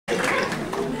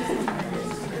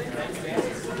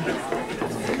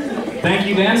Thank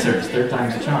you, dancers. Third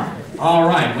time's a charm. All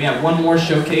right, we have one more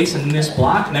showcase in this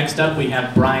block. Next up, we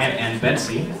have Brian and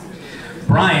Betsy.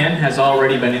 Brian has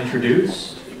already been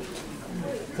introduced.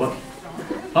 What?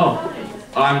 Oh,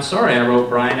 I'm sorry, I wrote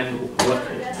Brian and what?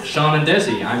 Sean and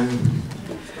Desi.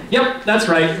 Yep, that's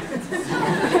right.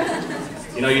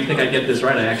 You know, you'd think I'd get this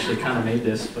right. I actually kind of made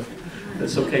this, but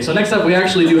that's okay. So next up, we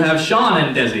actually do have Sean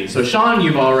and Desi. So Sean,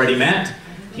 you've already met.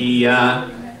 He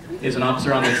is an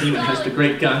officer on the team and has the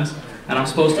great guns, and I'm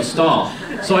supposed to stall.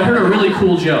 So I heard a really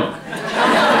cool joke.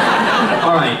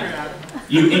 All right,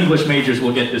 you English majors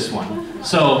will get this one.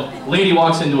 So, lady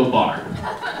walks into a bar.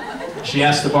 She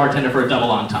asks the bartender for a double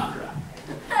entendre.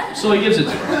 So he gives it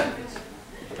to her.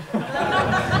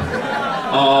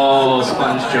 Oh,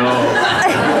 sponge joke.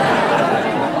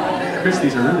 Kris,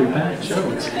 these are really bad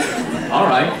jokes. All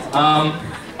right.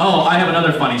 Oh, I have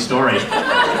another funny story.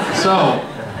 So,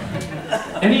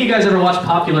 any of you guys ever watch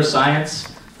Popular Science?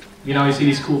 You know, you see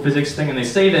these cool physics thing, and they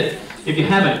say that if you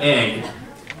have an egg,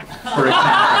 for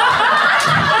example,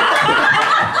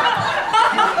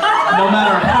 no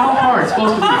matter how hard, it's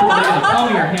supposed to be like in the palm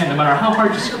of your hand, no matter how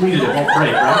hard you squeeze it, it won't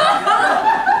break, right?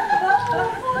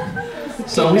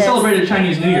 So we celebrated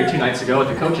Chinese New Year 2 nights ago at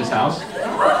the coach's house,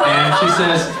 and she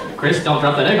says, Kris, don't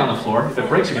drop that egg on the floor. If it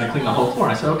breaks, you're going to clean the whole floor.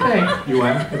 I said, okay,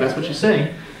 UN, if that's what you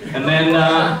say. And then,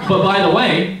 but by the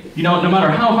way, you know, no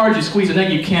matter how hard you squeeze an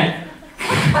egg, you can't.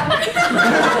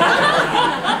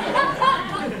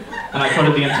 And I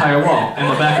coated the entire wall, and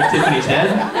the back of Tiffany's head,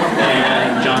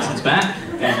 and Johnson's back,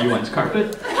 and UN's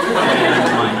carpet,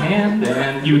 and my hand,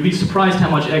 and you would be surprised how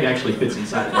much egg actually fits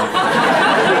inside of it.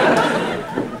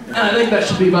 And I think that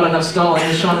should be about enough stalling.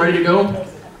 Is Sean ready to go?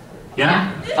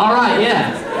 Yeah? All right,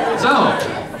 yeah. So,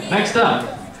 next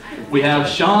up, we have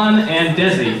Sean and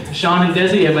Desi. Sean and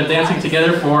Desi have been dancing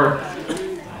together for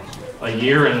a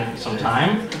year and some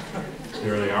time.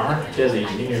 Here they are. Desi,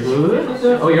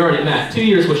 oh, you already met. 2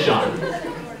 years with Sean.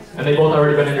 And they've both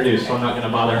already been introduced, so I'm not going to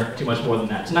bother too much more than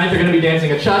that. Tonight they're going to be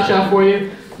dancing a cha-cha for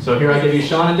you. So here I give you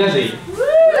Sean and Desi.